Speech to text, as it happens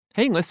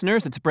Hey,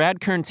 listeners, it's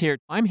Brad Kearns here.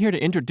 I'm here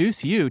to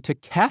introduce you to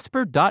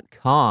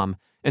Casper.com,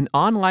 an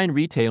online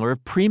retailer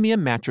of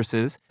premium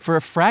mattresses for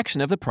a fraction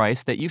of the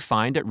price that you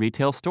find at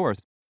retail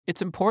stores. It's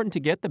important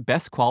to get the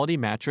best quality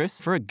mattress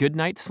for a good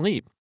night's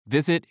sleep.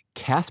 Visit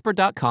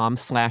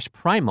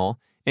Casper.com/primal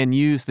and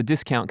use the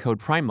discount code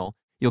PRIMAL.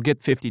 You'll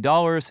get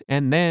 $50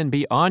 and then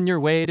be on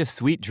your way to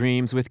sweet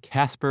dreams with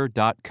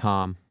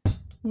Casper.com.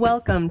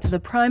 Welcome to the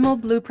Primal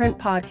Blueprint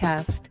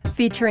Podcast,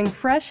 featuring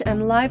fresh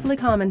and lively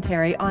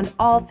commentary on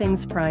all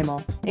things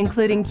primal,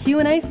 including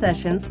Q&A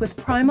sessions with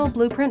Primal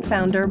Blueprint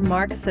founder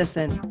Mark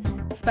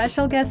Sisson,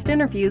 special guest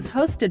interviews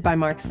hosted by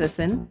Mark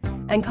Sisson,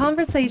 and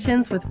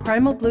conversations with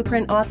Primal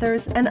Blueprint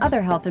authors and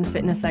other health and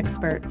fitness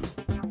experts.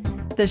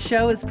 The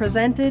show is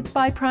presented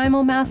by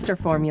Primal Master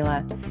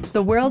Formula,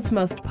 the world's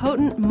most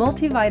potent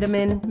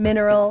multivitamin,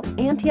 mineral,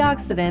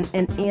 antioxidant,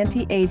 and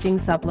anti-aging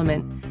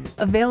supplement,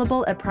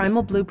 available at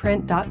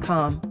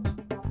primalblueprint.com.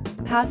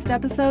 Past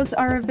episodes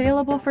are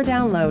available for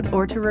download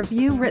or to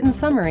review written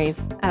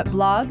summaries at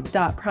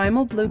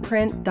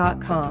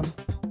blog.primalblueprint.com.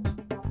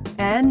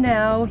 And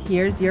now,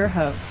 here's your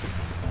host,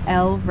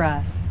 Elle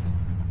Russ.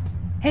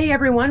 Hey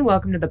everyone,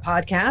 welcome to the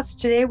podcast.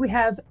 Today we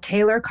have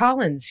Taylor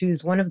Collins,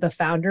 who's one of the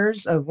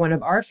founders of one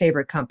of our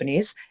favorite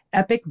companies,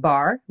 Epic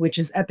Bar, which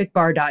is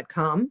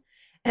epicbar.com.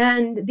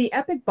 And the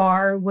Epic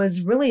Bar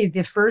was really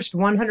the first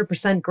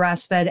 100%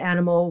 grass-fed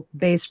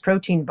animal-based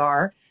protein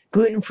bar,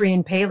 gluten-free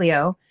and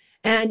paleo.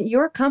 And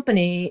your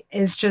company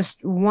is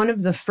just one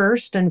of the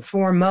first and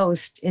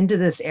foremost into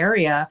this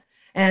area.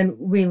 And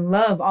we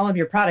love all of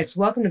your products.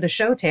 Welcome to the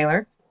show,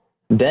 Taylor.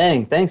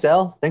 Dang, thanks,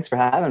 Elle. Thanks for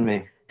having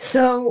me.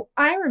 So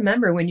I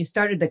remember when you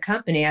started the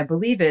company, I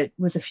believe it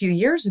was a few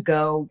years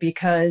ago,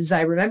 because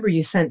I remember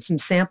you sent some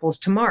samples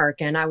to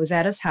Mark, and I was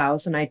at his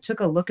house and I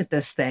took a look at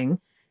this thing.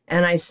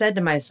 And I said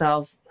to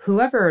myself,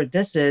 whoever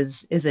this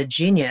is a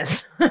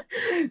genius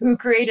who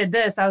created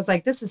this. I was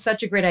like, this is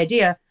such a great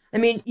idea. I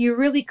mean, you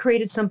really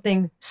created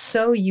something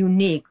so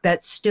unique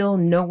that still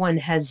no one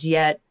has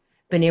yet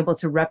been able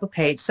to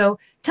replicate. So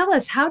tell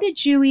us, how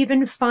did you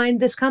even find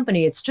this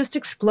company? It's just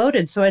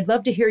exploded. So I'd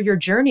love to hear your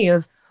journey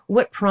of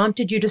what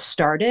prompted you to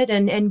start it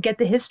and get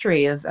the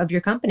history of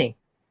your company.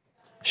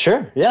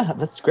 Sure. Yeah,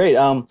 that's great.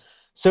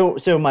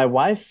 So my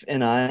wife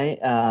and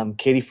I,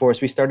 Katie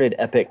Forrest, we started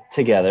Epic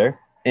together.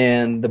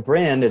 And the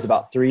brand is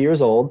about 3 years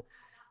old.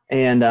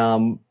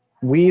 And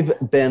we've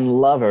been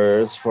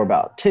lovers for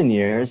about 10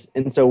 years.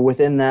 And so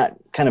within that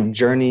kind of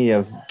journey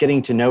of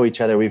getting to know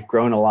each other, we've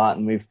grown a lot,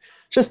 and we've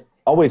just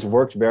always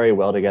worked very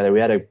well together. We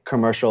had a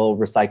commercial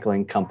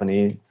recycling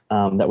company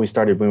that we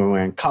started when we were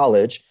in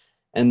college.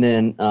 And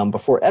then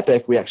before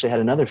Epic, we actually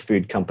had another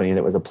food company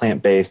that was a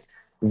plant-based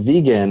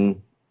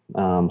vegan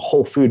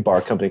whole food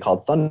bar company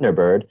called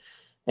Thunderbird.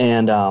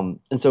 And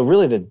so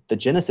really the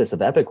genesis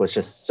of Epic was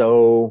just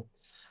so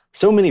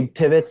many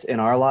pivots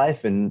in our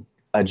life and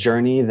a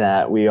journey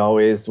that we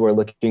always were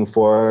looking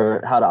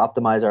for how to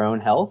optimize our own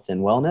health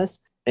and wellness.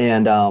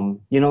 And,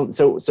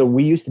 so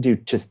we used to do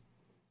just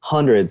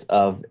hundreds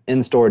of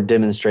in-store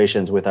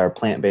demonstrations with our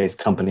plant-based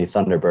company,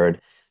 Thunderbird.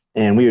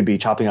 And we would be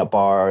chopping up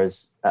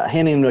bars,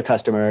 handing them to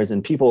customers,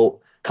 and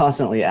people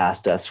constantly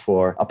asked us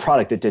for a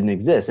product that didn't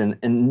exist. And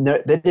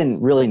they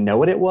didn't really know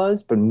what it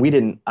was, but we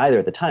didn't either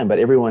at the time. But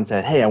everyone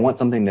said, hey, I want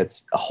something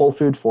that's a whole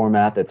food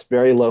format, that's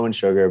very low in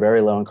sugar, very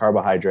low in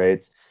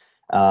carbohydrates,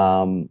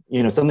 something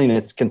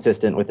that's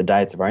consistent with the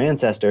diets of our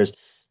ancestors.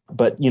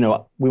 But,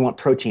 we want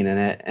protein in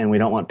it, and we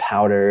don't want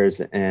powders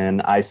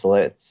and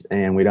isolates,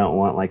 and we don't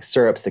want like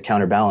syrups to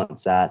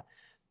counterbalance that.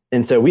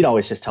 And so we'd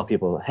always just tell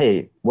people,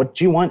 hey, what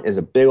you want is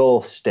a big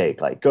old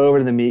steak. Like, go over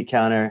to the meat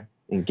counter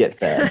and get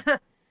fed.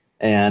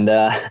 And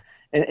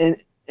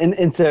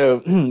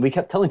so we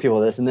kept telling people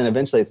this, and then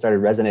eventually it started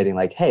resonating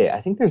like, hey, I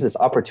think there's this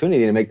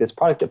opportunity to make this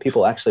product that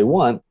people actually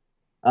want.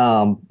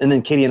 And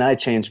then Katie and I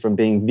changed from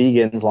being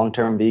vegans,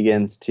 long-term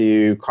vegans,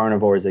 to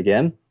carnivores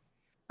again.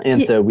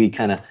 And so we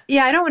kind of...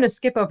 Yeah, I don't want to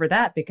skip over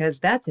that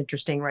because that's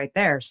interesting right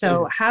there.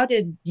 So how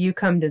did you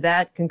come to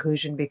that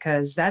conclusion?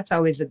 Because that's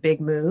always a big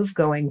move,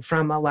 going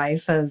from a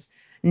life of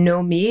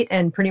no meat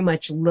and pretty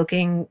much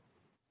looking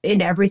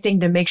in everything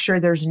to make sure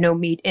there's no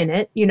meat in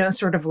it,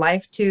 sort of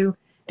life, to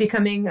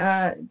becoming,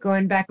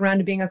 going back around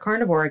to being a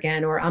carnivore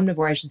again, or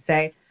omnivore, I should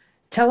say.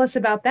 Tell us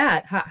about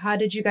that. How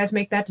did you guys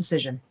make that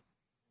decision?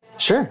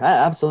 Sure,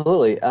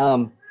 absolutely.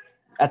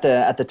 At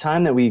the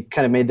time that we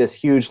kind of made this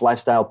huge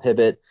lifestyle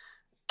pivot,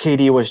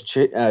 Katie was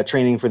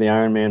training for the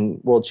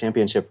Ironman World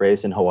Championship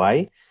race in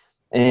Hawaii.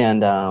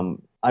 And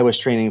I was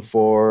training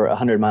for a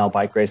 100-mile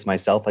bike race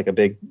myself, like a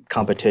big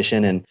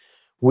competition. And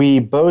we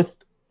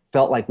both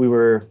felt like we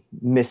were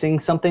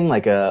missing something,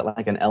 like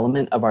an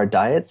element of our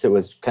diets. It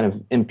was kind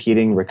of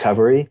impeding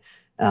recovery.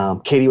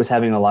 Katie was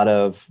having a lot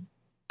of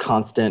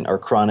constant or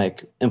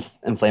chronic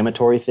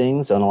inflammatory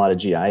things and a lot of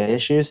GI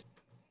issues.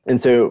 And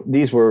so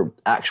these were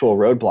actual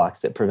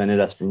roadblocks that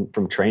prevented us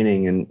from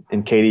training.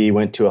 And Katie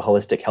went to a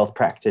holistic health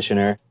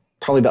practitioner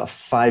probably about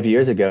 5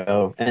 years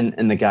ago.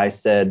 And the guy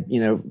said,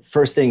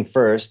 first thing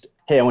first,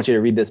 hey, I want you to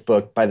read this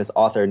book by this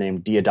author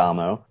named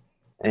D'Adamo.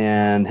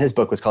 and his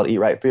book was called Eat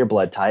Right for Your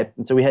Blood Type.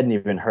 And so we hadn't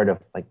even heard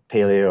of like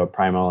paleo or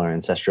primal or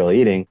ancestral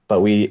eating,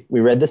 but we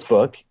read this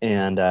book,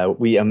 and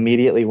we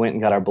immediately went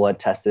and got our blood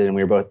tested, and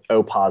we were both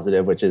O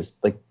positive, which is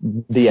like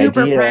the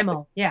Super idea.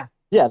 primal. Yeah.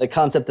 Yeah, the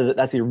concept that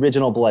that's the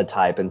original blood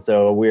type. And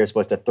so we were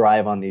supposed to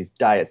thrive on these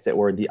diets that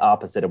were the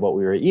opposite of what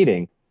we were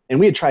eating. And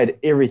we had tried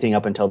everything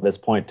up until this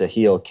point to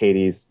heal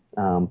Katie's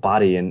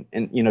body. And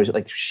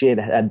like she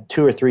had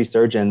 2 or 3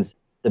 surgeons.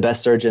 The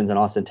best surgeons in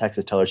Austin,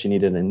 Texas, tell her she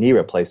needed a knee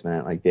replacement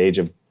at like the age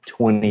of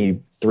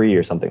 23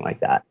 or something like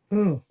that.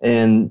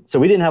 And so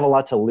we didn't have a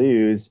lot to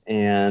lose.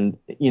 And,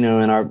 in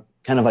our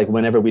kind of like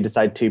whenever we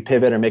decide to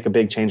pivot or make a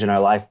big change in our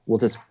life, we'll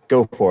just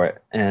go for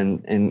it.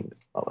 And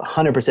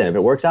 100%, if it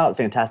works out,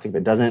 fantastic. If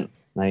it doesn't,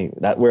 like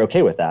that, we're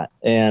okay with that.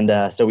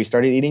 And so we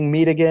started eating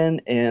meat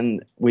again,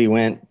 and we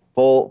went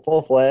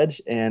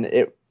full-fledged, and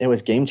it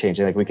was game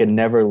changing. Like we could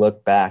never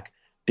look back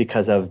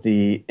because of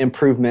the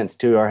improvements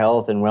to our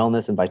health and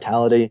wellness and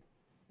vitality.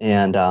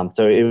 And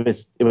so it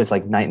was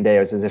like night and day.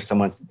 It was as if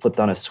someone flipped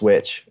on a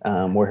switch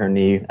where her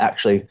knee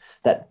actually,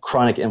 that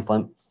chronic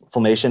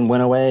inflammation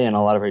went away, and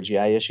a lot of her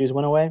GI issues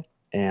went away.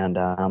 And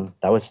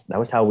that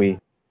was how we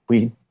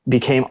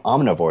became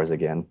omnivores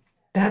again.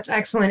 That's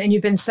excellent. And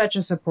you've been such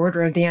a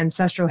supporter of the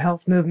ancestral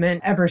health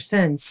movement ever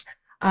since.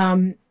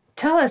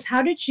 Tell us,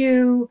 how did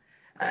you,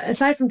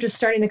 aside from just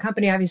starting the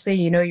company, obviously,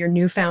 your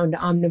newfound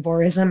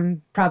omnivorism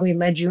probably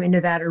led you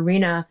into that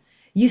arena.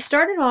 You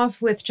started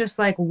off with just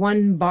like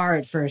one bar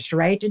at first,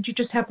 right? Did you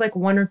just have like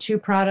 1 or 2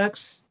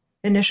 products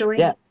initially?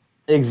 Yeah,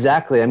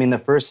 exactly. I mean, the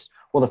first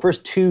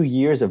 2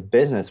 years of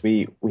business,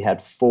 we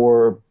had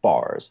 4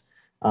 bars.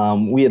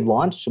 We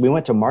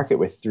went to market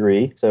with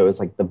 3. So it was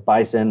like the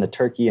bison, the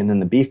turkey, and then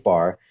the beef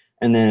bar.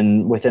 And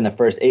then within the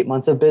first 8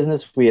 months of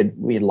business, we had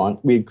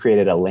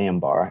created a lamb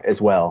bar as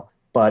well.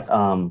 But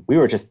we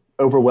were just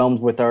overwhelmed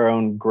with our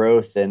own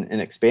growth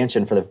and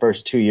expansion for the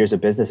first 2 years of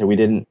business. And we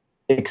didn't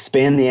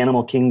expand the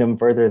animal kingdom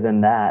further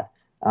than that.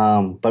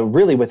 But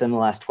really within the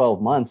last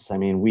 12 months, I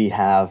mean,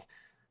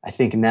 I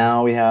think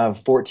now we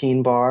have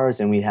 14 bars,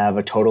 and we have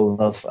a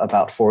total of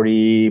about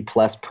 40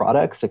 plus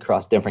products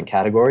across different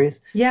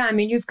categories. Yeah, I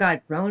mean, you've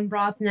got bone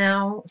broth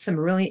now, some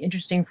really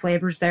interesting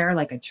flavors there,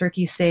 like a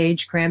turkey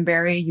sage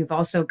cranberry. You've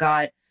also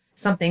got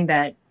something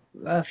that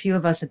a few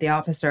of us at the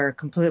office are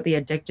completely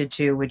addicted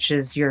to, which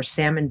is your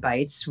salmon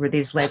bites, where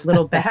these like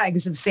little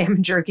bags of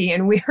salmon jerky,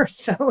 and we are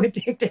so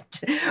addicted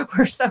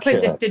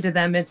to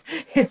them.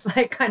 It's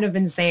like kind of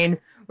insane.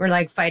 We're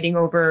like fighting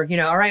over,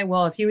 all right,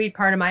 well, if you eat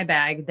part of my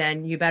bag,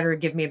 then you better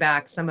give me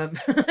back some of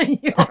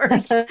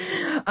yours.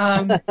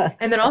 And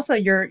then also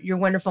your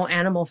wonderful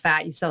animal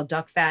fat. You sell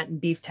duck fat and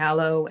beef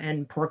tallow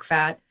and pork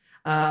fat,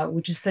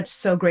 which is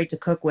so great to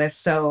cook with.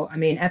 So, I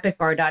mean,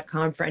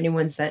 epicbar.com for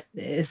anyone that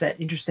is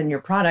interested in your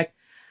product.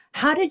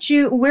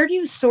 Where do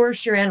you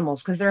source your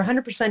animals? Because they're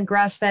 100%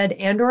 grass-fed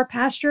and or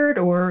pastured,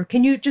 or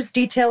can you just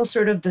detail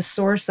sort of the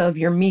source of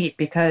your meat?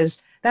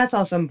 Because that's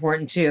also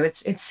important too.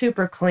 It's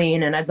super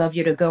clean, and I'd love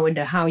you to go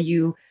into how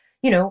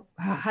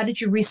how did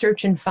you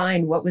research and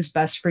find what was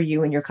best for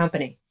you and your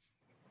company?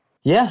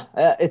 Yeah,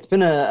 it's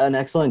been an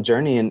excellent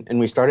journey, and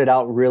we started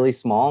out really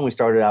small, and we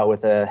started out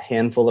with a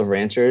handful of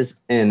ranchers,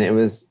 and it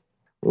was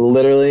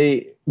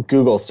literally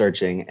Google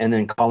searching and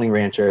then calling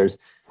ranchers,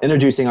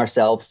 introducing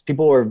ourselves.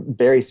 People were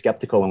very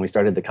skeptical when we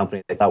started the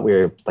company. They thought we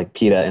were like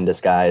PETA in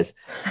disguise.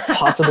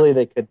 Possibly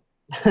they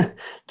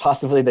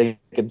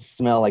could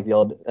smell like the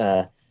old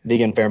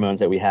vegan pheromones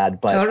that we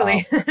had. But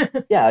totally.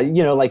 Yeah,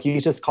 like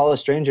you just call a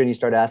stranger and you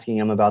start asking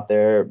them about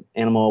their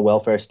animal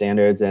welfare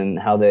standards and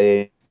how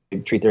they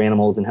treat their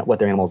animals and what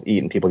their animals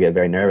eat, and people get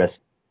very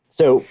nervous.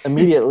 So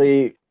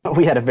immediately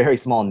we had a very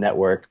small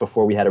network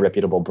before we had a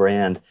reputable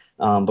brand.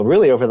 But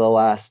really over the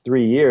last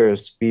 3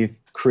 years, we've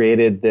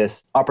created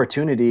this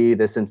opportunity,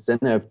 this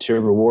incentive to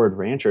reward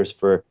ranchers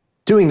for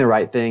doing the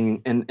right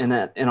thing. And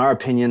that, in our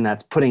opinion,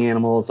 that's putting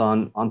animals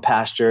on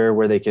pasture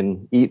where they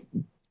can eat,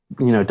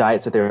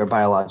 diets that they're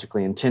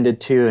biologically intended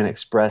to and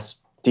express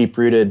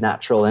deep-rooted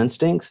natural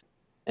instincts,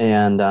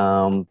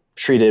 and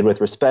treated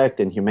with respect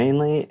and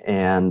humanely.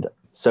 And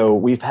so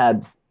we've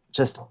had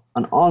just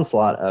an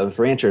onslaught of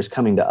ranchers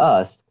coming to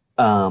us,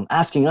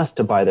 asking us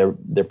to buy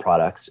their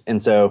products.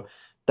 And so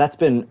that's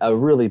been a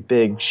really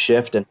big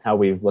shift in how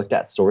we've looked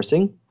at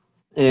sourcing.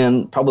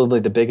 And probably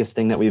the biggest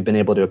thing that we've been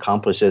able to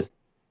accomplish is,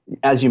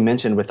 as you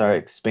mentioned, with our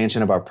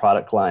expansion of our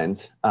product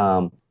lines,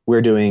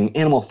 we're doing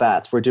animal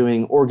fats, we're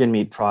doing organ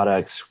meat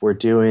products, we're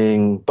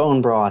doing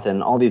bone broth,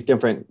 and all these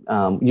different,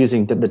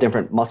 using the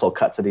different muscle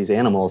cuts of these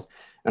animals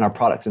in our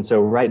products. And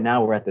so right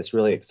now we're at this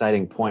really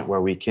exciting point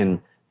where we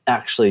can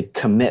actually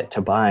commit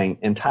to buying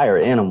entire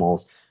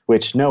animals,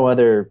 which no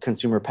other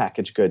consumer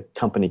packaged good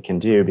company can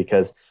do,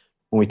 because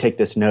when we take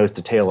this nose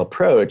to tail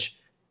approach,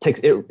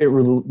 it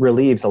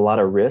relieves a lot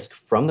of risk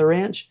from the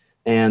ranch.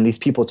 And these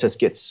people just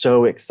get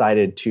so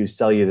excited to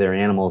sell you their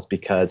animals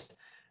because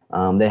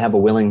they have a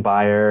willing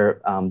buyer.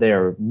 They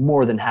are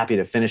more than happy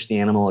to finish the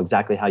animal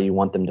exactly how you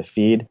want them to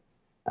feed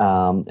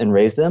and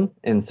raise them.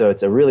 And so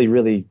it's a really,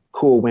 really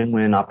cool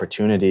win-win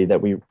opportunity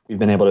that we've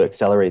been able to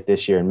accelerate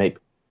this year and make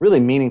really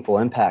meaningful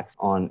impacts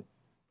on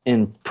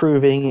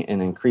improving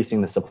and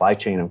increasing the supply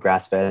chain of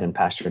grass-fed and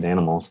pastured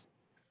animals.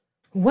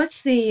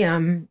 What's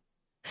the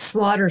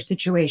slaughter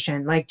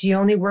situation? Like, do you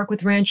only work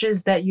with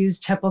ranches that use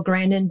Temple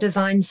Grandin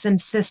design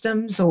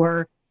systems,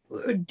 or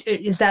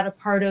is that a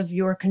part of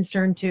your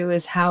concern too,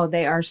 is how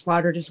they are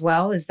slaughtered as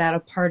well? Is that a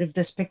part of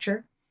this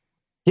picture?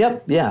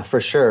 Yep, yeah, for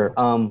sure.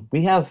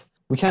 We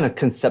kind of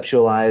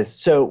conceptualize.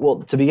 So,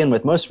 well, to begin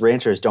with, most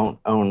ranchers don't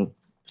own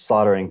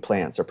slaughtering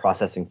plants or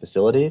processing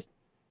facilities.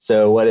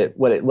 So what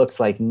it looks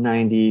like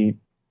 90+%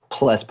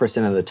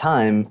 of the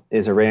time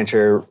is a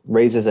rancher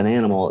raises an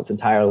animal its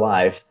entire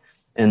life,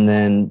 and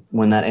then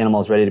when that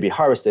animal is ready to be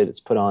harvested, it's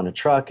put on a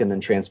truck and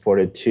then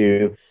transported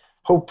to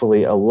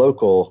hopefully a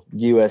local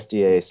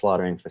USDA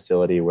slaughtering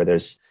facility where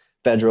there's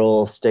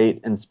federal,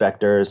 state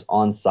inspectors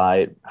on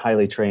site,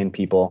 highly trained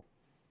people.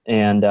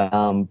 And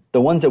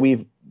the ones that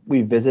we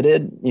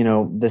visited,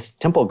 this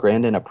Temple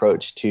Grandin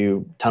approach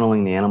to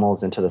tunneling the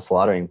animals into the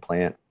slaughtering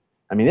plant.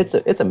 I mean, it's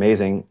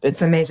amazing.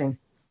 It's amazing.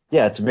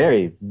 Yeah, it's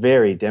very,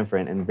 very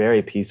different and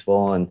very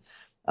peaceful, and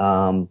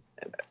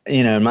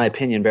in my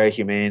opinion, very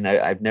humane.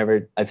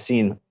 I've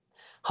seen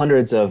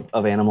hundreds of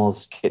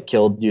animals get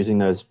killed using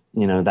those,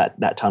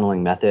 that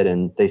tunneling method,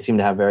 and they seem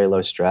to have very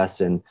low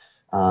stress and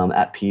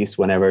at peace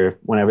whenever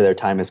their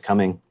time is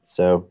coming.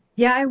 So.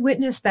 Yeah, I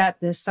witnessed that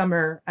this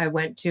summer. I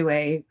went to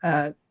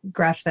a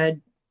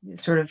grass-fed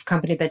sort of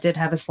company that did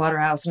have a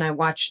slaughterhouse, and I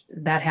watched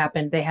that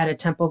happen. They had a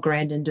Temple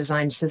Grandin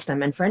design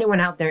system. And for anyone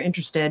out there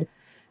interested,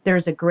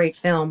 there's a great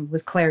film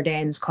with Claire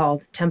Danes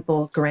called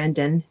Temple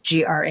Grandin,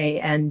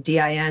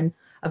 Grandin,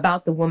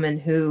 about the woman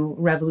who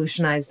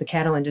revolutionized the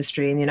cattle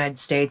industry in the United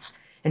States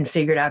and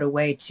figured out a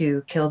way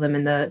to kill them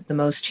in the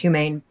most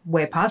humane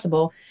way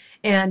possible.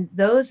 And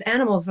those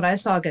animals that I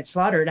saw get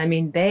slaughtered, I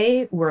mean,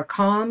 they were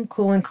calm,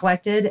 cool, and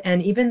collected.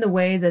 And even the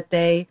way that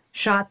they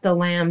shot the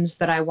lambs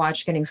that I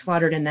watched getting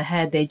slaughtered in the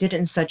head, they did it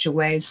in such a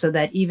way so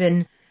that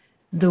even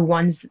the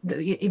ones,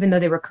 even though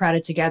they were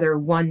crowded together,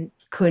 one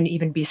couldn't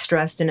even be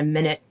stressed in a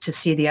minute to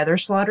see the other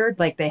slaughtered.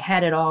 Like, they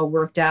had it all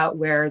worked out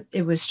where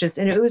it was just,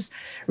 and it was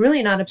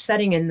really not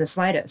upsetting in the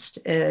slightest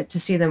to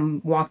see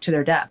them walk to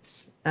their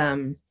deaths.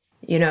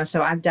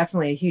 So I'm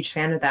definitely a huge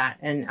fan of that.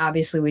 And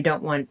obviously we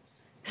don't want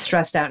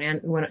stressed out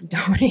and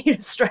don't want to eat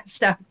a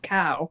stressed out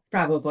cow,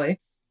 probably.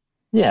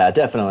 Yeah,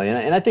 definitely.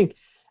 And I think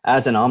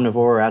as an omnivore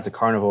or as a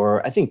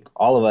carnivore, I think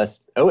all of us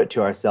owe it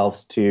to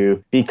ourselves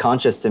to be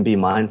conscious and be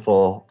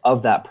mindful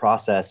of that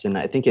process. And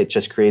I think it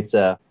just creates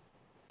a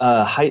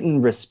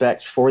heightened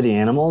respect for the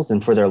animals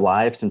and for their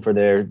lives and for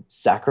their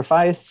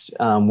sacrifice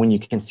when you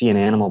can see an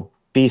animal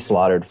be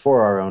slaughtered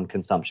for our own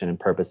consumption and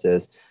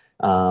purposes.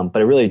 But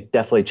it really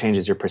definitely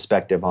changes your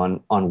perspective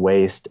on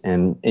waste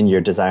and in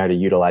your desire to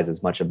utilize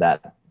as much of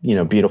that,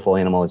 beautiful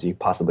animal as you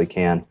possibly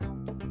can.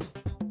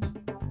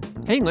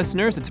 Hey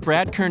listeners, it's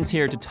Brad Kearns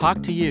here to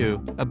talk to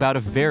you about a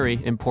very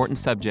important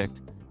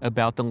subject,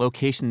 about the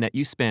location that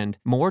you spend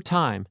more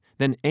time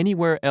than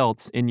anywhere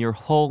else in your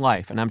whole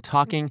life. And I'm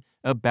talking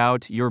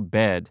about your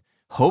bed.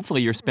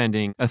 Hopefully you're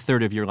spending a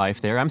third of your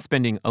life there. I'm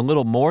spending a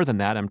little more than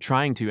that. I'm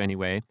trying to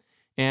anyway.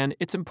 And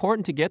it's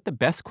important to get the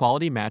best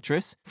quality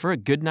mattress for a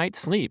good night's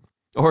sleep,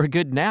 or a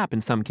good nap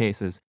in some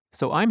cases.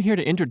 So I'm here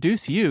to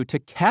introduce you to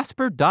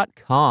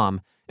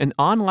Casper.com, an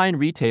online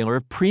retailer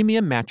of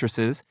premium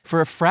mattresses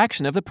for a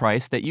fraction of the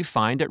price that you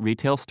find at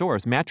retail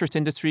stores. Mattress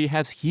industry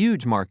has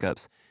huge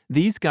markups.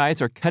 These guys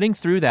are cutting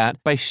through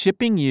that by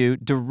shipping you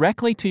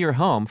directly to your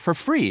home for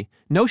free,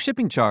 no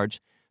shipping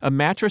charge, a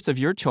mattress of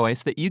your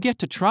choice that you get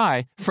to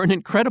try for an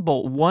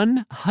incredible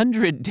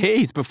 100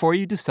 days before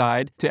you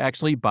decide to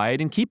actually buy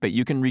it and keep it.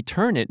 You can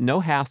return it, no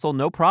hassle,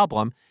 no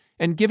problem,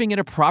 and giving it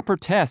a proper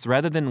test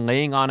rather than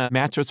laying on a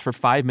mattress for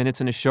 5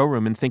 minutes in a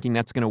showroom and thinking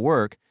that's going to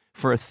work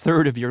for a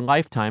third of your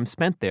lifetime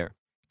spent there.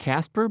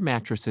 Casper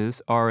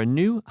mattresses are a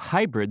new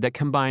hybrid that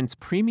combines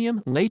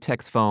premium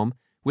latex foam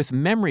with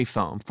memory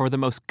foam for the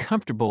most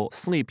comfortable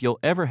sleep you'll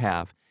ever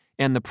have.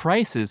 And the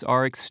prices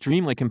are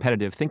extremely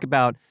competitive. Think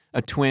about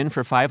a twin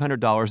for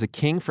 $500, a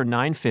king for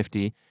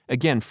 $950.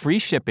 Again, free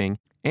shipping.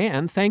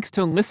 And thanks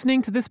to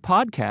listening to this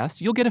podcast,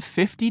 you'll get a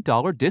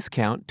 $50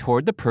 discount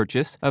toward the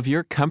purchase of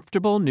your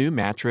comfortable new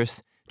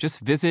mattress. Just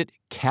visit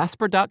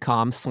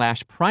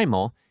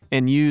Casper.com/primal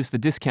and use the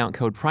discount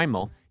code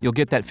PRIMAL. You'll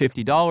get that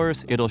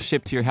 $50. It'll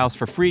ship to your house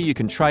for free. You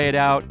can try it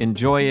out,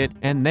 enjoy it,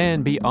 and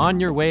then be on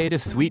your way to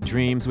sweet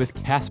dreams with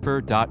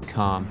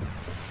Casper.com.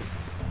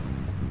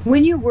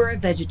 When you were a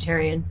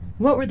vegetarian,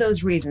 what were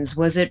those reasons?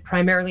 Was it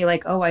primarily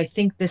like, oh, I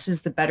think this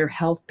is the better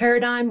health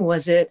paradigm?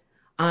 Was it,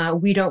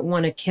 we don't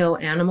want to kill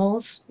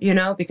animals,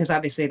 because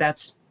obviously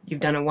you've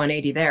done a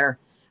 180 there.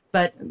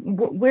 But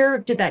where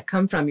did that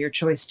come from, your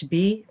choice to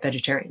be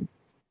vegetarian?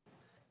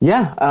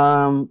 Yeah.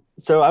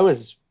 So I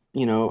was,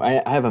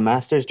 I have a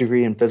master's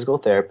degree in physical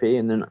therapy,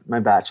 and then my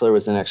bachelor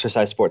was in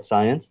exercise sports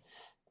science.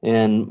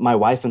 And my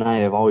wife and I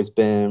have always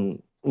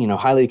been,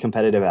 highly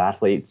competitive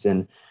athletes.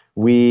 And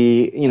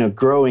we,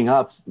 growing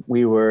up,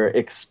 we were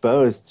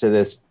exposed to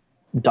this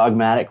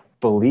dogmatic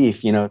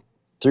belief,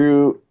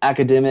 through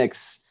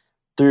academics,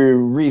 through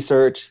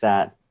research,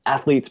 that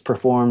athletes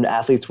performed.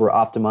 Athletes were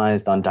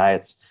optimized on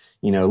diets,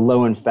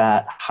 low in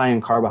fat, high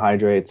in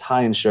carbohydrates,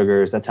 high in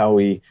sugars. That's how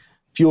we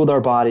fueled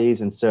our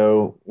bodies. And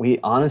so we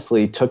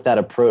honestly took that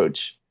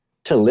approach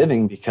to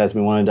living because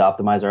we wanted to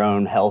optimize our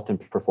own health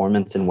and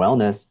performance and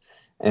wellness.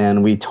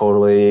 And we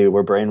totally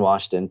were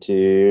brainwashed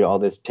into all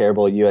this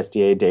terrible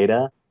USDA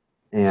data.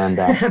 And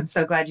I'm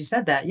so glad you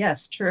said that.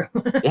 Yes, true.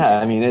 yeah,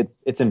 I mean,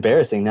 it's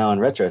embarrassing now in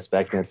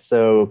retrospect, and it's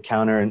so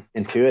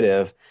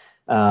counterintuitive.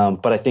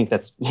 But I think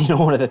that's,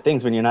 one of the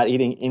things when you're not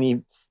eating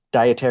any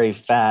dietary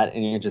fat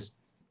and you're just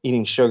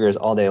eating sugars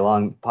all day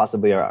long,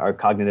 possibly our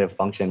cognitive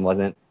function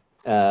wasn't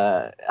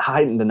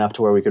heightened enough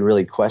to where we could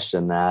really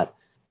question that.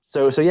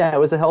 So yeah, it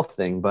was a health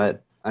thing,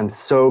 but I'm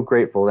so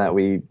grateful that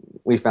we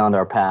found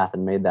our path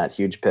and made that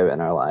huge pivot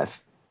in our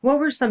life. What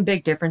were some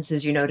big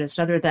differences you noticed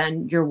other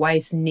than your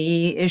wife's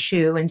knee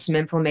issue and some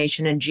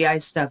inflammation and GI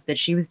stuff that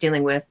she was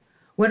dealing with?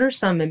 What are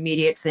some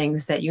immediate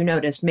things that you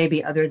noticed,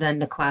 maybe other than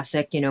the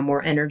classic,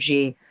 more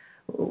energy?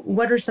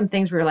 What are some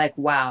things where you're like,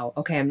 wow,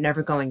 okay, I'm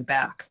never going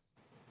back?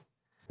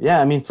 Yeah,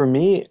 I mean, for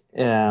me,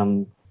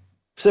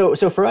 so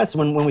for us,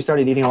 when we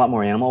started eating a lot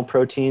more animal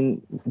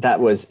protein, that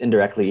was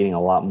indirectly eating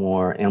a lot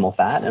more animal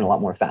fat and a lot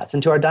more fats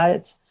into our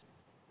diets.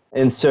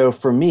 And so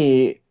for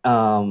me,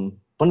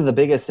 one of the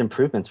biggest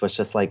improvements was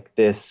just like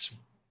this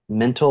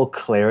mental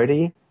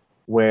clarity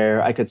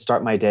where I could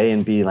start my day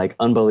and be like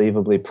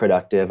unbelievably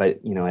productive. I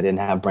didn't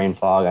have brain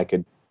fog. I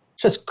could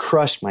just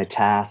crush my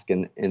task,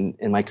 and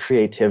my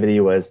creativity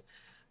was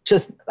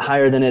just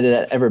higher than it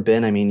had ever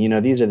been. I mean,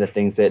 these are the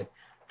things that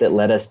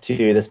led us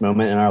to this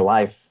moment in our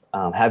life,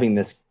 having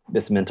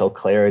this mental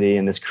clarity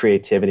and this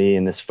creativity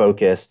and this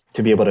focus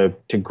to be able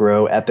to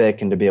grow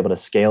Epic and to be able to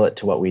scale it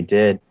to what we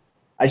did.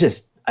 I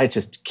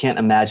just can't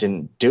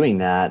imagine doing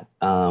that.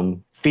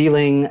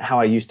 Feeling how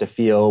I used to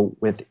feel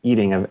with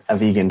eating a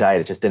vegan diet,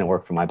 it just didn't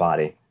work for my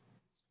body.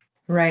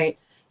 Right.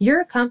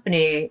 Your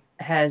company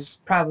has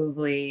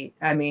probably,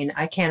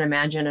 I can't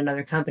imagine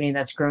another company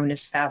that's grown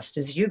as fast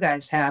as you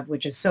guys have,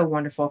 which is so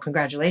wonderful.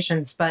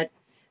 Congratulations. But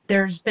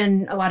there's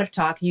been a lot of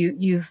talk.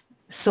 You've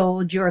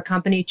sold your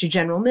company to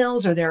General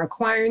Mills, or they're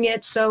acquiring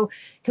it. So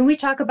can we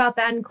talk about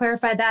that and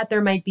clarify that?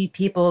 There might be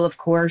people, of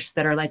course,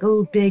 that are like,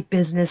 oh, big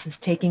business is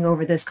taking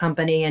over this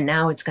company and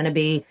now it's going to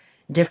be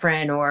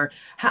different. Or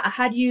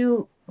can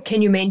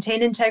you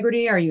maintain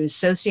integrity? Are you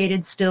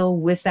associated still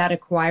with that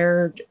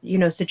acquired,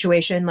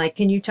 situation? Like,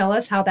 can you tell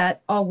us how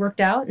that all worked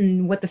out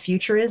and what the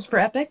future is for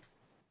Epic?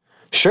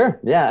 Sure.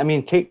 Yeah. I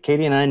mean,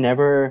 Katie and I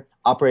never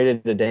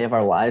operated a day of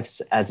our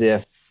lives as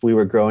if we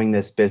were growing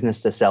this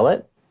business to sell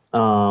it.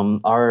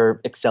 Our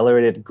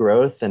accelerated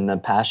growth and the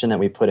passion that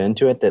we put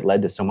into it that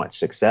led to so much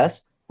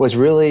success was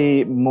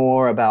really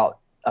more about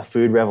a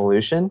food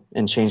revolution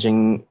and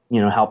changing,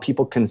 how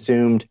people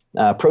consumed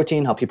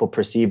protein, how people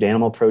perceived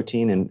animal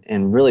protein,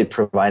 and really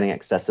providing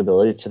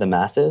accessibility to the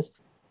masses.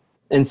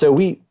 And so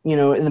we,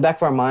 in the back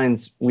of our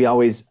minds, we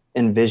always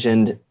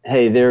envisioned,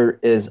 hey, there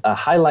is a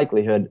high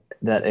likelihood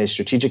that a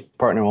strategic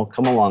partner will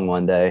come along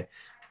one day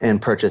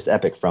and purchase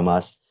Epic from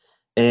us.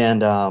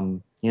 And,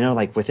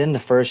 like within the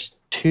first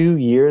 2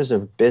 years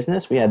of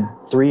business, we had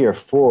 3 or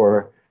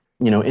 4,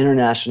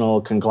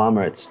 international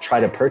conglomerates try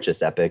to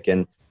purchase Epic.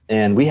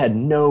 And we had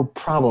no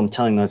problem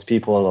telling those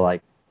people to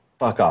like,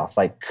 fuck off,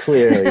 like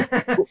clearly,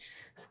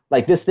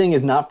 like this thing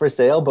is not for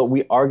sale, but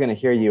we are going to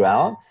hear you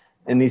out.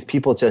 And these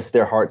people just,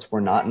 their hearts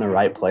were not in the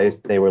right place.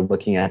 They were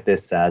looking at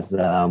this as,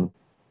 a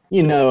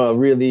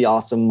really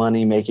awesome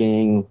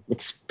money-making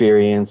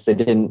experience. They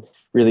didn't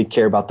really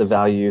care about the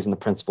values and the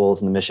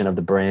principles and the mission of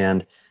the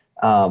brand.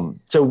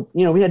 So,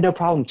 we had no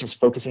problem just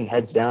focusing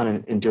heads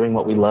down and doing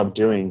what we love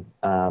doing.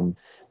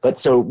 But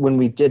so when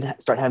we did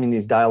start having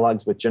these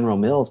dialogues with General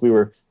Mills, we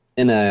were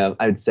in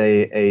I'd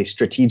say a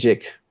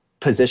strategic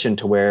position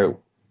to where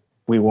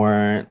we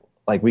weren't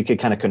like, we could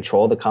kind of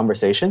control the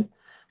conversation.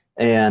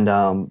 And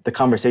the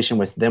conversation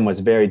with them was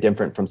very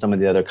different from some of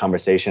the other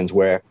conversations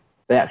where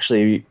they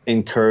actually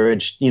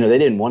encouraged, they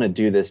didn't want to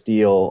do this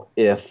deal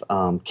if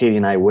Katie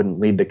and I wouldn't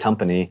lead the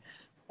company.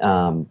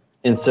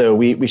 And so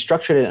we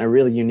structured it in a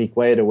really unique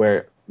way to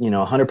where,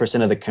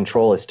 100% of the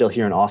control is still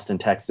here in Austin,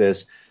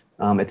 Texas.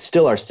 It's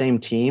still our same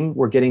team.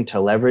 We're getting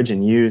to leverage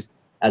and use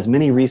as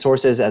many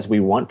resources as we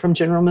want from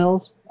General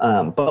Mills,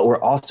 but we're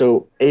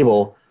also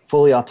able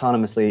fully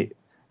autonomously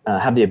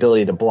have the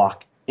ability to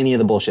block any of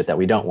the bullshit that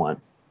we don't want.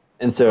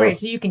 And so, right,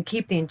 so you can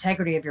keep the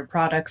integrity of your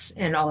products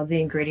and all of the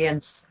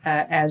ingredients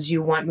as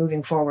you want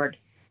moving forward.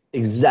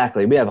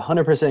 Exactly. We have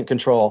 100%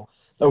 control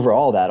over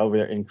all that,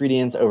 over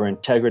ingredients, over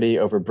integrity,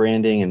 over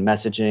branding and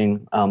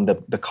messaging,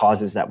 the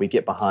causes that we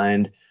get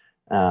behind.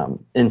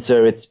 And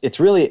so it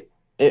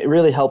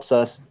really helps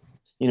us,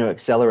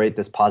 accelerate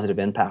this positive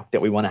impact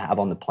that we want to have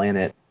on the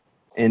planet.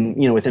 And,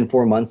 within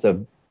 4 months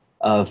of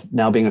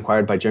now being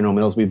acquired by General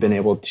Mills, we've been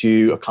able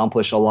to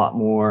accomplish a lot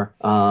more,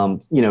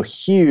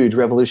 huge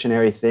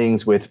revolutionary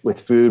things with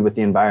food, with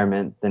the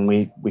environment than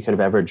we could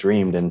have ever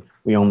dreamed. And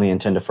we only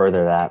intend to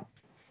further that.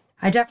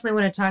 I definitely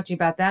want to talk to you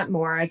about that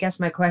more. I guess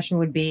my question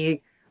would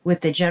be,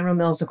 with the General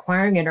Mills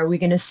acquiring it, are we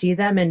going to see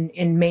them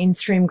in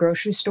mainstream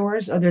grocery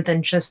stores other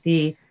than just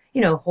the,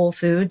 Whole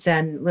Foods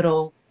and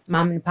little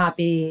mom and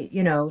poppy,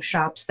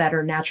 shops that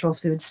are natural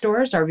food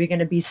stores? Are we going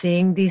to be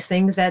seeing these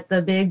things at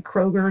the big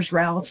Kroger's,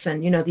 Ralph's,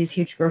 and, these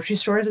huge grocery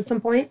stores at some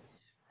point?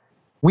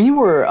 We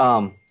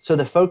were, so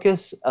the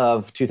focus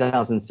of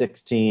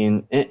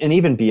 2016 and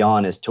even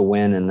beyond is to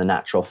win in the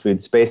natural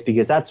food space,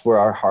 because that's where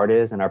our heart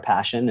is and our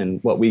passion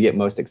and what we get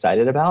most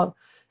excited about.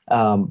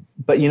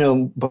 But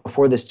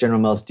before this General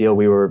Mills deal,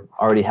 we were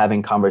already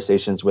having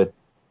conversations with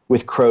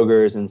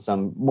Kroger's and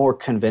some more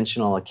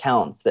conventional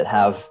accounts that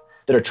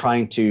are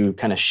trying to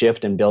kind of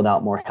shift and build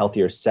out more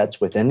healthier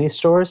sets within these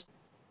stores.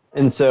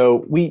 And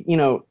so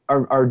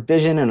our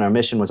vision and our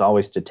mission was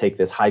always to take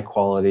this high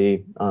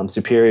quality,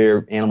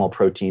 superior animal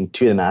protein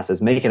to the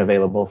masses, make it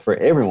available for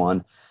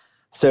everyone.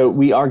 So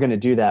we are going to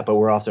do that, but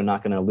we're also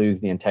not going to lose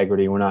the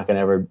integrity. We're not going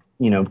to ever,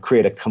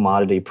 create a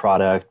commodity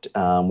product.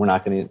 We're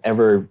not going to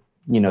ever,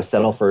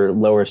 settle for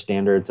lower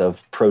standards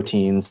of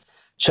proteins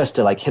just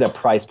to hit a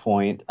price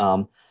point.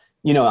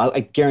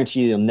 I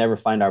guarantee you'll never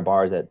find our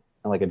bars at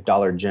like a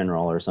Dollar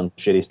General or some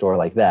shitty store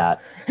like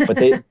that, but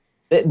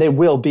they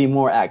will be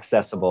more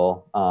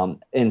accessible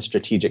in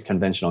strategic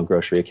conventional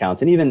grocery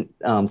accounts and even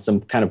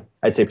some kind of,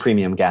 I'd say,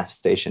 premium gas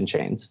station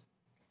chains.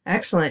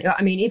 Excellent.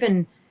 I mean,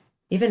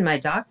 even my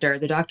doctor,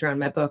 the doctor on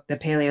my book, The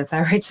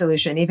Paleothyroid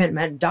Solution, even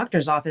my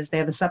doctor's office, they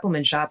have a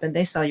supplement shop and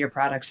they sell your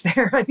products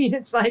there. I mean,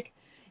 it's like,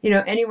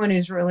 anyone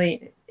who's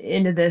really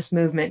into this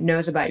movement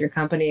knows about your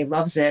company,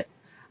 loves it.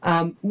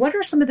 What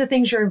are some of the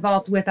things you're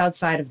involved with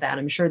outside of that?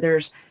 I'm sure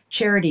there's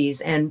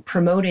charities and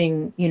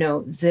promoting,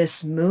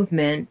 this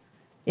movement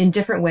in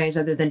different ways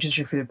other than just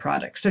your food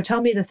products. So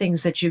tell me the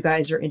things that you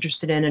guys are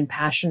interested in and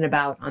passionate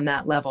about on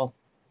that level.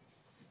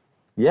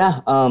 Yeah.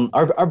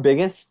 Our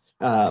biggest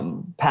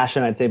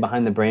passion, I'd say,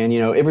 behind the brand,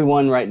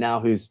 everyone right now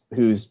who's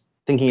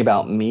thinking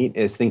about meat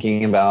is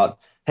thinking about,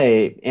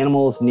 hey,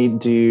 animals need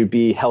to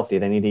be healthy.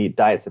 They need to eat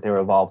diets that they were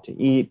evolved to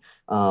eat.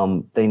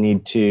 They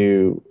need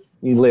to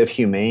live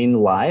humane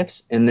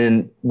lives. And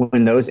then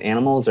when those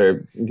animals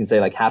are, you can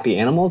say, happy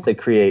animals, they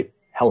create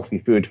healthy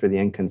food for the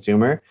end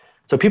consumer.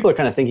 So people are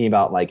kind of thinking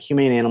about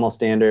humane animal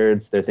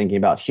standards. They're thinking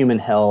about human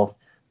health,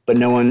 but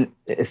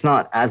it's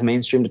not as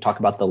mainstream to talk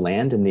about the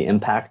land and the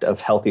impact of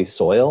healthy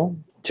soil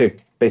to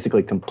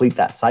basically complete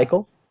that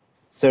cycle.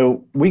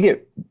 So we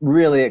get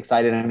really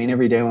excited. I mean,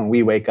 every day when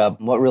we wake up,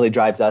 what really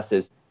drives us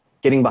is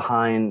getting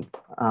behind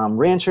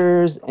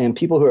ranchers and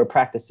people who are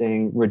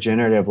practicing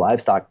regenerative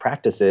livestock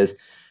practices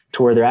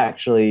to where they're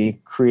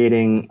actually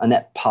creating a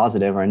net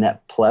positive or a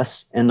net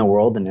plus in the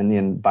world and in the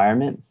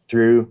environment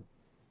through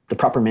the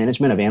proper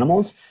management of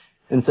animals.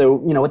 And so,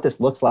 what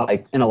this looks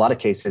like in a lot of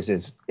cases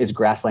is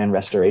grassland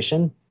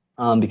restoration,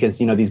 because,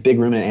 these big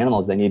ruminant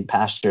animals, they need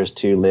pastures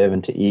to live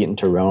and to eat and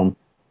to roam.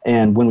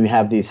 And when we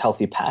have these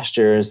healthy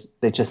pastures,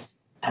 they just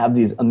have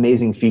these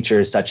amazing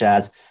features such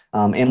as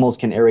animals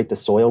can aerate the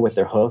soil with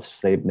their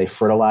hoofs. They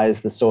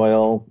fertilize the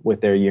soil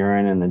with their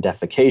urine and the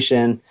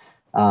defecation.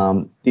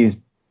 These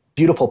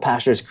beautiful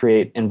pastures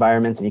create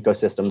environments and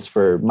ecosystems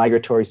for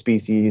migratory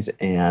species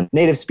and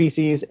native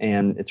species.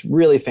 And it's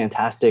really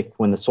fantastic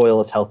when the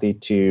soil is healthy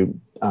to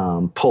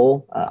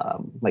pull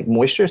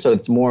moisture. So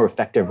it's more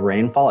effective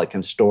rainfall. It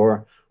can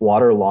store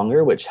water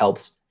longer, which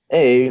helps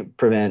A,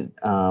 prevent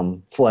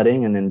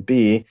flooding. And then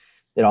B,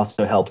 it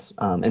also helps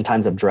in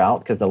times of drought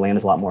because the land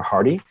is a lot more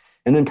hardy.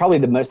 And then probably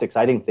the most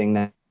exciting thing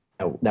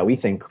that we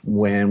think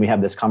when we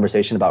have this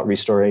conversation about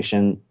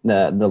restoration,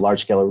 the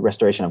large-scale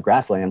restoration of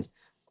grasslands,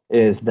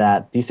 is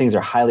that these things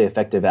are highly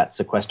effective at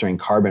sequestering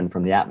carbon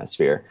from the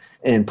atmosphere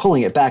and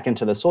pulling it back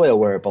into the soil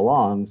where it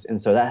belongs. And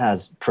so that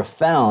has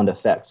profound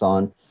effects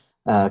on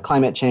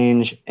climate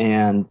change.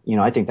 And,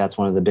 I think that's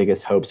one of the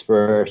biggest hopes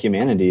for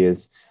humanity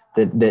is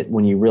that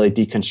when you really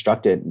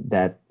deconstruct it,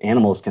 that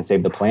animals can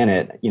save the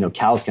planet,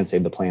 cows can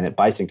save the planet,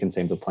 bison can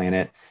save the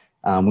planet.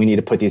 We need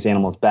to put these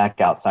animals back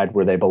outside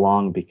where they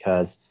belong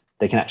because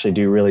they can actually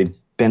do really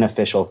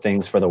beneficial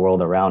things for the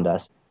world around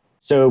us.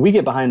 So we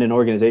get behind an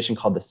organization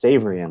called the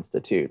Savory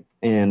Institute,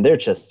 and they're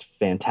just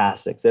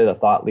fantastic. They're the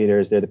thought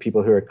leaders. They're the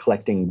people who are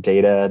collecting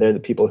data. They're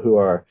the people who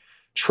are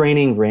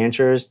training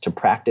ranchers to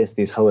practice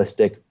these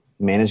holistic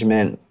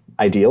management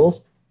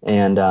ideals.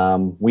 And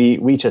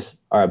we just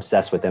are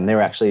obsessed with them. They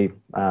were actually,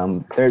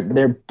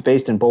 they're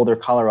based in Boulder,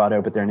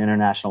 Colorado, but they're an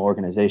international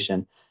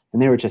organization.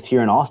 And they were just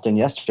here in Austin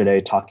yesterday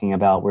talking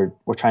about we're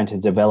trying to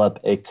develop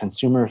a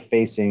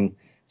consumer-facing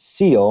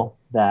seal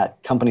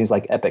that companies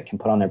like Epic can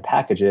put on their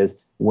packages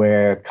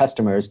where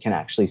customers can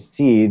actually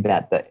see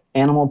that the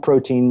animal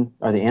protein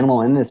or the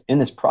animal in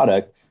this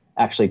product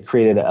actually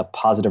created a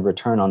positive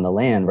return on the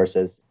land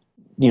versus,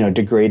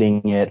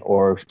 degrading it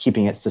or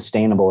keeping it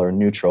sustainable or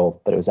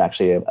neutral, but it was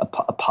actually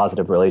a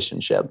positive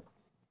relationship.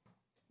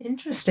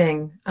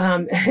 Interesting.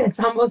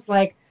 It's almost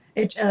like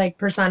it's like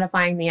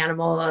personifying the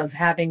animal of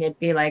having it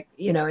be like,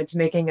 it's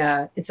making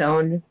its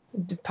own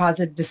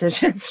positive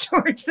decisions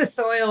towards the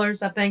soil or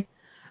something.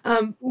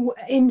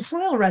 In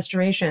soil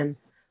restoration,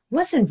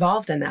 what's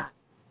involved in that?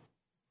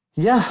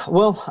 Yeah,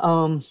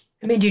 well,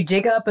 I mean, do you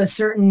dig up a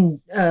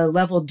certain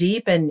level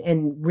deep and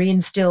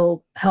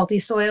reinstill healthy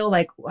soil?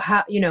 Like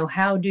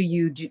how do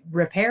you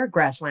repair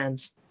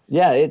grasslands?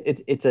 Yeah,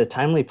 it's a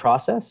timely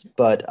process,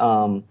 but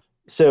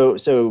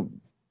so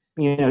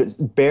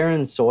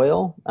barren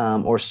soil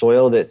or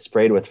soil that's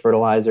sprayed with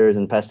fertilizers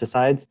and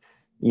pesticides,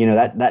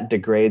 that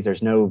degrades.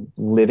 There's no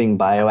living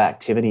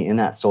bioactivity in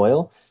that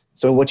soil.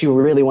 So what you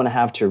really want to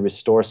have to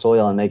restore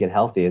soil and make it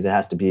healthy is it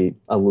has to be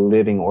a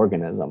living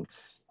organism.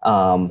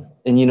 And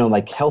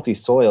like healthy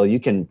soil, you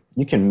can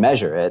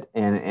measure it,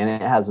 and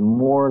it has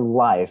more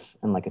life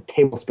in like a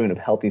tablespoon of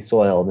healthy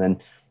soil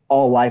than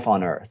all life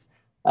on Earth.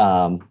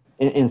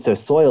 And so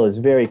soil is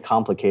very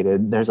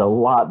complicated. There's a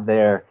lot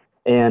there,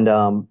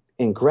 and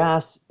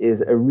grass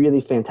is a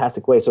really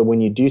fantastic way. So when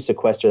you do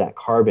sequester that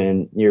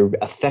carbon, you're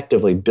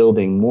effectively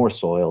building more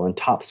soil and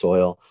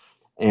topsoil,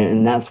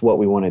 and that's what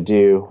we want to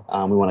do.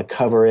 We want to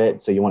cover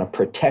it, so you want to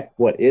protect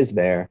what is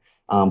there,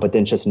 but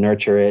then just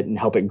nurture it and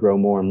help it grow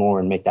more and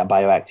more and make that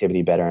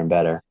bioactivity better and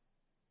better.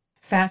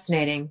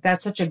 Fascinating.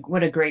 That's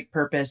what a great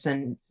purpose,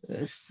 and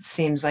it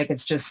seems like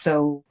it's just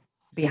so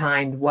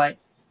behind what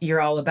you're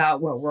all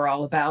about, what we're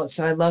all about.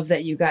 So I love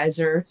that you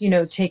guys are,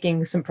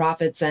 taking some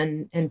profits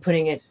and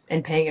putting it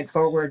and paying it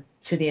forward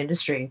to the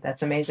industry.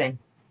 That's amazing.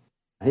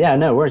 Yeah,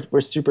 no,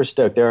 we're super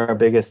stoked. They're our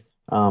biggest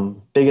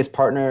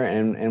partner,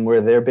 and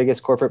we're their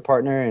biggest corporate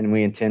partner, and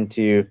we intend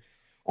to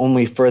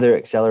only further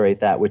accelerate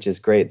that, which is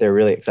great. They're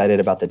really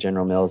excited about the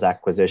General Mills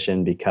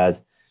acquisition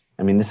because,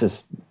 I mean, this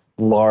is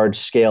large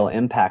scale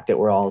impact that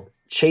we're all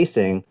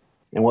chasing.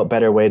 And what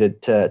better way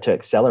to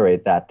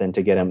accelerate that than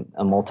to get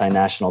a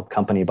multinational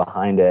company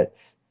behind it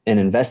and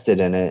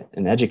invested in it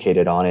and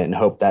educated on it and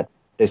hope that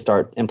they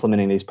start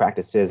implementing these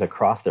practices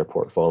across their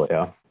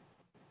portfolio.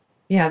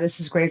 Yeah, this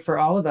is great for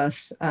all of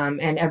us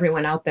and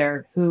everyone out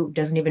there who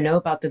doesn't even know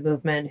about the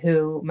movement,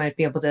 who might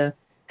be able to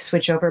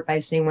switch over by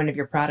seeing one of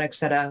your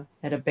products at a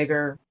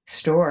bigger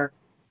store.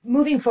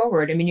 Moving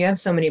forward, I mean, you have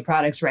so many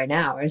products right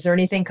now. Is there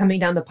anything coming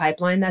down the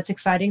pipeline that's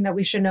exciting that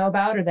we should know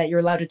about or that you're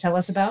allowed to tell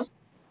us about?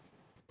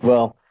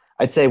 Well,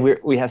 I'd say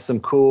we have some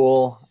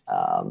cool.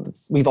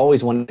 We've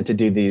always wanted to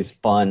do these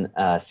fun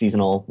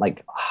seasonal,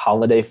 like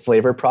holiday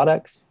flavor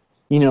products.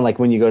 Like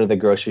when you go to the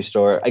grocery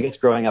store. I guess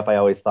growing up, I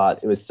always thought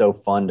it was so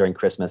fun during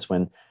Christmas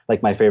when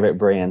like my favorite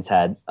brands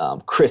had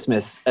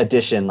Christmas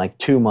edition, like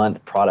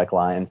 2-month product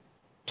lines.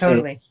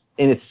 Totally.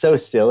 And it's so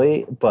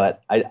silly,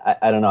 but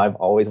I don't know. I've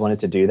always wanted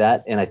to do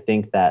that, and I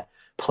think that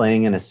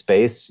playing in a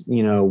space,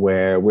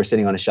 where we're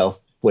sitting on a shelf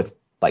with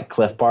like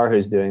Cliff Bar,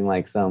 who's doing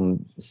like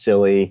some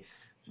silly,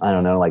 I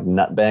don't know, like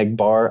nutmeg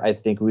bar. I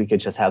think we could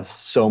just have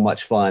so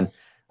much fun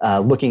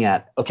looking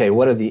at, okay,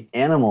 what are the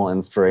animal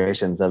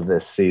inspirations of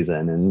this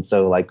season? And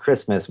so like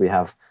Christmas, we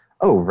have,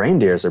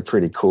 reindeers are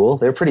pretty cool.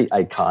 They're pretty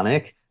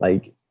iconic,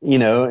 like,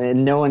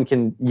 and no one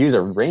can use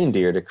a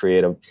reindeer to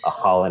create a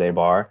holiday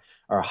bar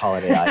or a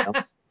holiday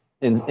item.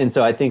 And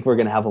so I think we're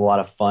going to have a lot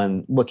of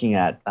fun looking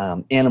at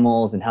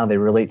animals and how they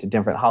relate to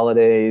different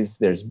holidays.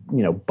 There's,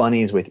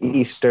 bunnies with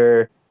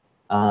Easter.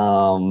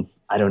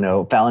 I don't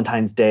know,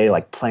 Valentine's Day,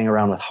 like playing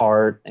around with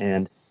heart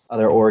and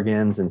other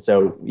organs. And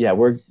so, yeah,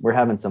 we're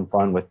having some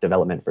fun with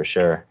development for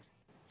sure.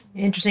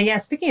 Interesting. Yeah.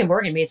 Speaking of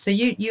organ meat, so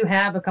you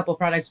have a couple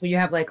products where you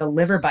have like a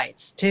liver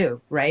bites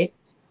too, right?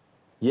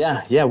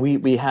 Yeah.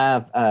 We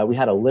had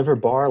a liver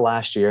bar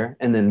last year,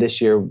 and then this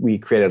year we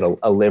created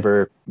a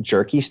liver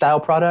jerky style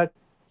product.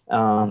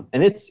 And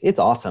it's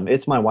awesome.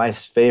 It's my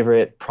wife's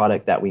favorite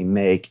product that we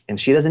make, and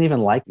she doesn't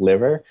even like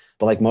liver,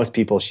 but like most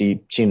people, she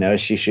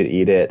knows she should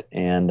eat it.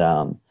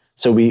 And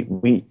so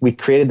we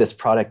created this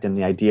product, and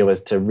the idea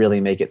was to really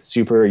make it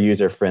super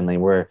user friendly,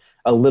 where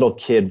a little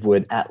kid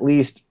would, at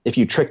least if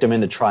you tricked them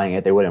into trying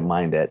it, they wouldn't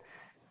mind it.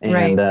 And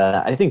right.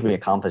 I think we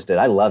accomplished it.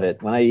 I love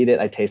it. When I eat it,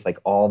 I taste like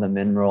all the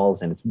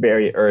minerals, and it's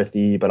very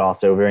earthy, but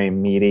also very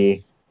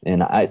meaty.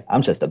 And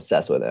I'm just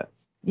obsessed with it.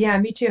 Yeah,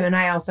 me too. And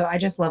I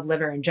just love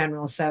liver in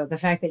general. So the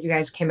fact that you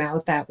guys came out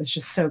with that was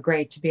just so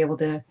great to be able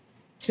to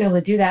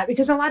do that.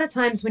 Because a lot of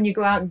times when you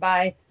go out and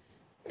buy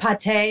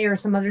pate or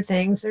some other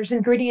things, there's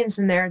ingredients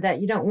in there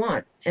that you don't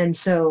want. And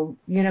so,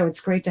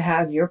 it's great to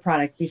have your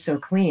product be so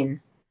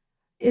clean.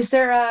 Is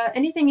there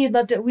anything you'd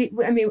love to,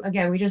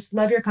 we just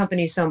love your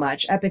company so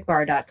much,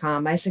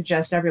 epicbar.com. I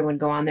suggest everyone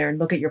go on there and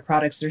look at your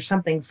products. There's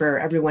something for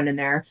everyone in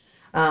there.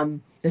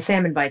 The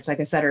salmon bites, like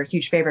I said, are a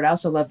huge favorite. I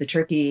also love the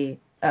turkey.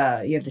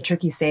 You have the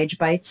turkey sage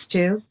bites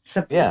too.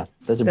 So yeah,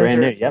 those are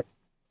brand new. Yep.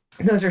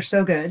 Those are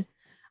so good.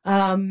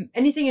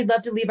 Anything you'd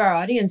love to leave our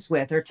audience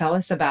with or tell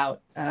us about?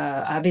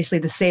 Obviously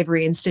the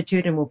Savory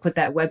Institute, and we'll put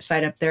that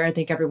website up there. I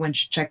think everyone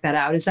should check that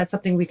out. Is that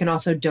something we can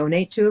also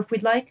donate to if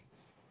we'd like?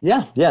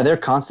 Yeah. They're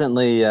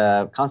constantly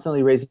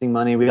raising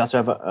money. We also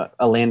have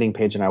a landing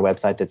page on our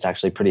website that's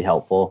actually pretty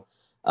helpful.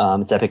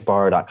 It's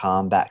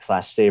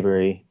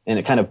epicbar.com/savory, and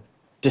it kind of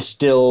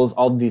distills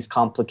all these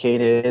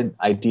complicated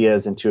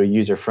ideas into a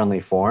user-friendly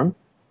form.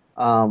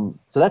 So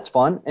that's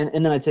fun.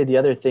 And then I'd say the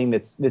other thing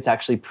that's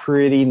actually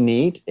pretty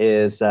neat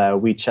is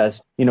we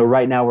just,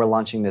 right now we're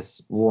launching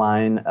this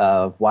line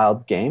of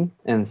wild game.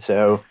 And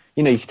so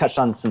you touched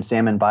on some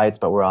salmon bites,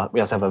 but we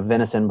also have a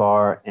venison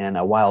bar and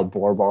a wild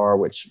boar bar,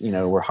 which,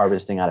 we're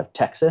harvesting out of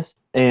Texas.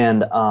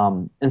 And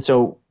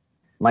so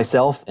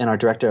myself and our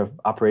director of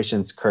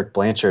operations, Kirk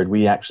Blanchard,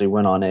 we actually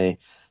went on a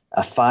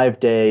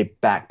 5-day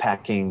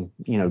backpacking,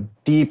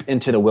 deep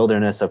into the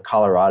wilderness of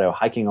Colorado,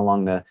 hiking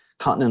along the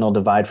Continental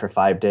Divide for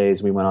 5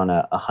 days. We went on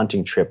a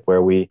hunting trip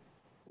where we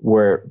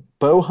were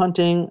bow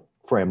hunting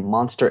for a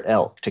monster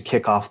elk to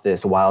kick off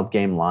this wild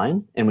game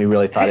line. And we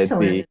really thought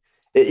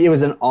it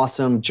was an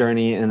awesome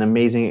journey and an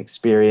amazing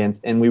experience.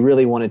 And we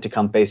really wanted to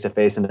come face to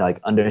face and to like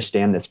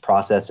understand this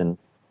process and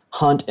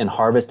hunt and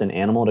harvest an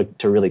animal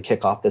to really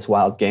kick off this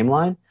wild game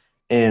line.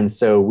 And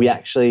so we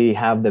actually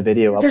have the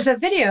video up. There's a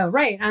video,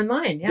 right,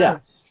 online. Yeah.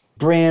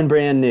 Brand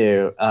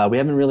new. We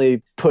haven't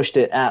really pushed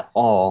it at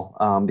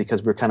all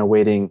because we're kind of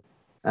waiting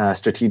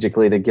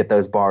strategically to get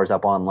those bars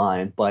up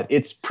online. But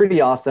it's pretty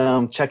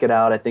awesome. Check it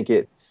out. I think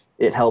it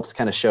helps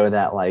kind of show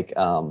that like,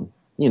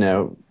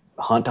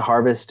 hunt to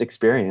harvest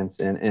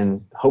experience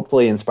and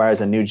hopefully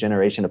inspires a new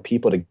generation of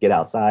people to get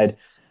outside,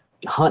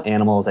 hunt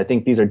animals. I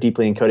think these are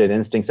deeply encoded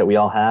instincts that we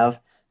all have.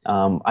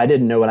 I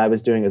didn't know what I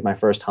was doing with my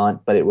first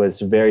hunt, but it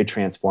was very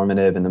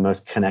transformative and the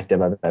most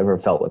connective I've ever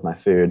felt with my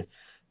food.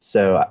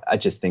 So I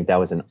just think that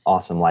was an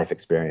awesome life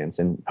experience,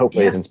 and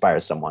hopefully it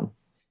inspires someone.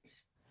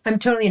 I'm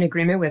totally in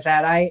agreement with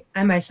that. I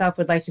myself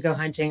would like to go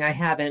hunting. I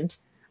haven't,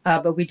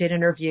 but we did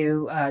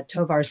interview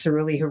Tovar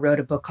Cerulli, who wrote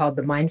a book called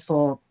The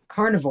Mindful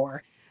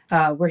Carnivore,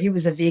 where he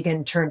was a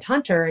vegan turned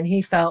hunter. And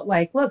he felt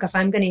like, look, if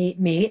I'm going to eat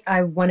meat,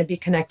 I want to be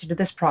connected to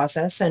this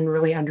process and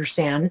really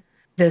understand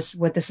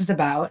what this is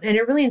about. And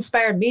it really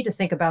inspired me to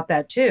think about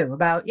that too,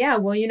 about,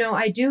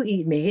 I do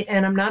eat meat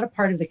and I'm not a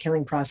part of the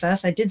killing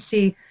process. I did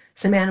see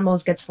some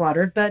animals get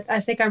slaughtered, but I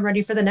think I'm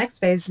ready for the next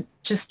phase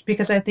just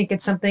because I think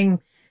it's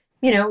something,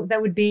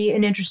 that would be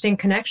an interesting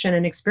connection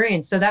and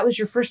experience. So that was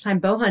your first time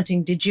bow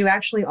hunting. Did you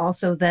actually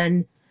also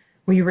then,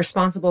 were you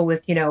responsible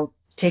with,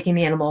 taking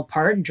the animal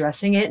apart and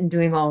dressing it and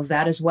doing all of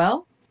that as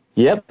well?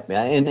 Yep.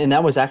 And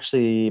that was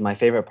actually my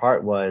favorite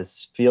part,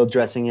 was field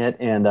dressing it.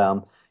 And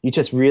you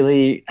just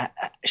really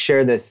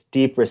share this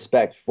deep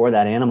respect for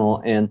that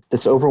animal and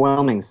this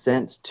overwhelming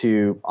sense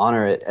to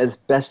honor it as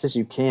best as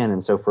you can.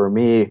 And so for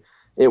me,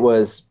 it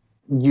was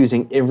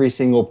using every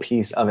single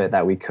piece of it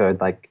that we could.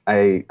 Like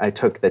I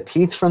took the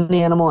teeth from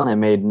the animal and I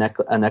made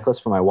a necklace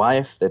for my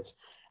wife.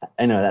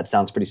 I know that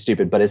sounds pretty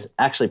stupid, but it's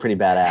actually pretty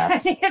badass. I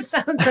think it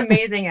sounds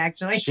amazing,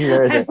 actually. She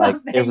wears it like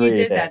every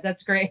day. That.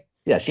 That's great.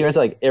 Yeah, she wears it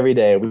like every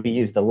day. We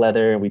used the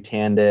leather, we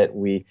tanned it,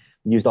 we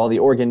used all the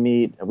organ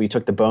meat, we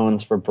took the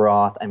bones for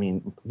broth. I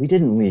mean, we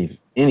didn't leave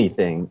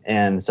anything.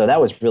 And so that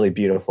was really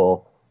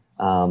beautiful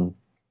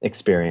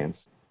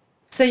experience.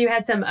 So you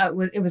had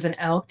it was an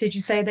elk, did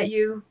you say, that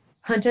you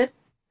hunted?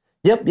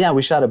 Yep. Yeah,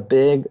 we shot a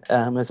big,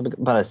 it was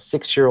about a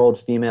 6-year-old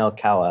female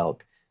cow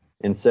elk.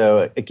 And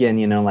so again,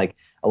 like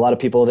a lot of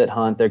people that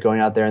hunt, they're going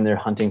out there and they're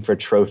hunting for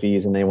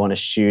trophies and they want to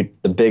shoot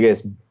the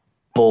biggest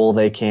bull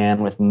they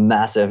can with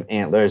massive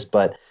antlers.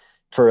 But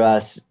for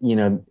us,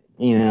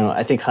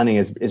 I think hunting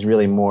is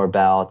really more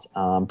about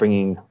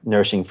bringing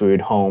nourishing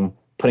food home,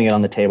 putting it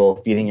on the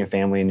table, feeding your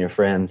family and your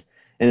friends,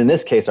 and in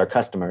this case, our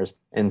customers.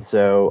 And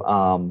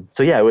so,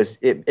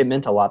 it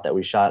meant a lot that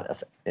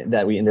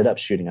we ended up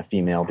shooting a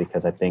female,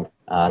 because I think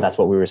that's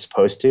what we were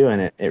supposed to,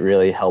 and it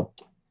really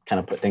helped kind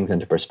of put things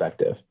into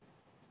perspective.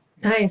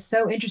 Nice,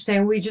 so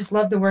interesting. We just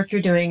love the work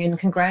you're doing, and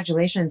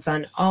congratulations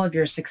on all of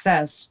your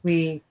success.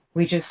 We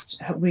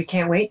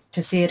can't wait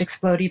to see it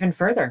explode even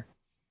further.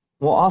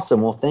 Well,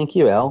 awesome. Well, thank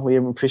you, Elle. We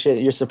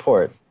appreciate your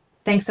support.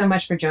 Thanks so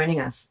much for joining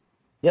us.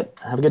 Yep.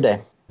 Have a good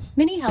day.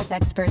 Many health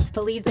experts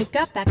believe that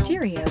gut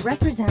bacteria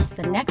represents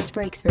the next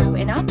breakthrough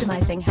in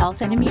optimizing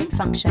health and immune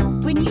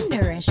function. When you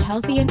nourish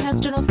healthy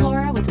intestinal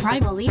flora with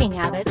primal eating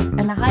habits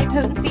and the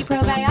high-potency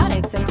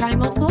probiotics in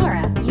Primal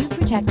Flora, you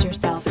protect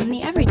yourself from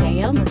the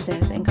everyday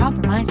illnesses and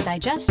compromised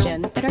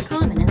digestion that are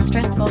common in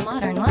stressful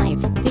modern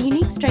life. The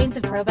unique strains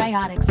of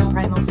probiotics in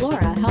Primal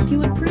Flora help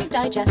you improve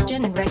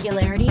digestion and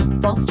regularity,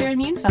 bolster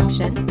immune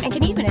function, and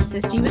can even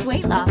assist you with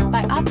weight loss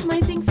by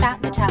optimizing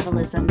fat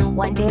metabolism.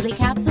 One daily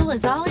capsule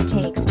is all it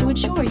takes to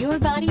ensure your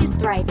body is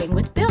thriving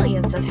with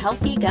billions of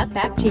healthy gut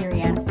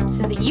bacteria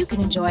so that you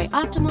can enjoy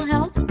optimal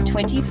health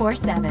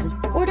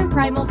 24/7. Order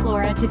Primal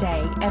Flora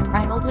today at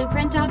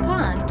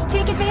primalblueprint.com to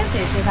take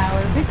advantage of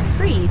our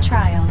risk-free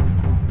trial.